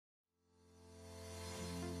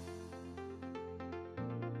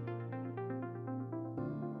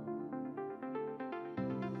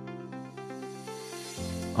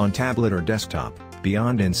On tablet or desktop,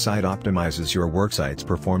 Beyond InSite optimizes your worksite's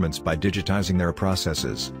performance by digitizing their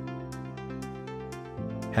processes.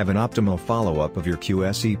 Have an optimal follow-up of your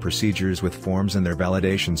QSE procedures with forms and their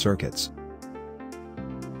validation circuits.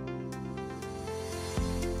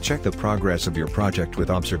 Check the progress of your project with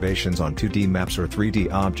observations on 2D maps or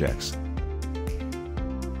 3D objects.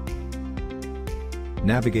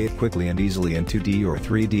 Navigate quickly and easily in 2D or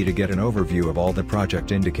 3D to get an overview of all the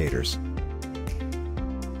project indicators.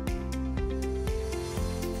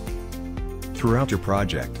 Throughout your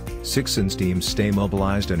project, 6 teams stay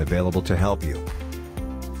mobilized and available to help you.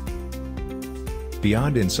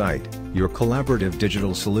 Beyond InSite, your collaborative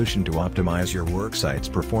digital solution to optimize your worksite's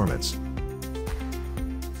performance.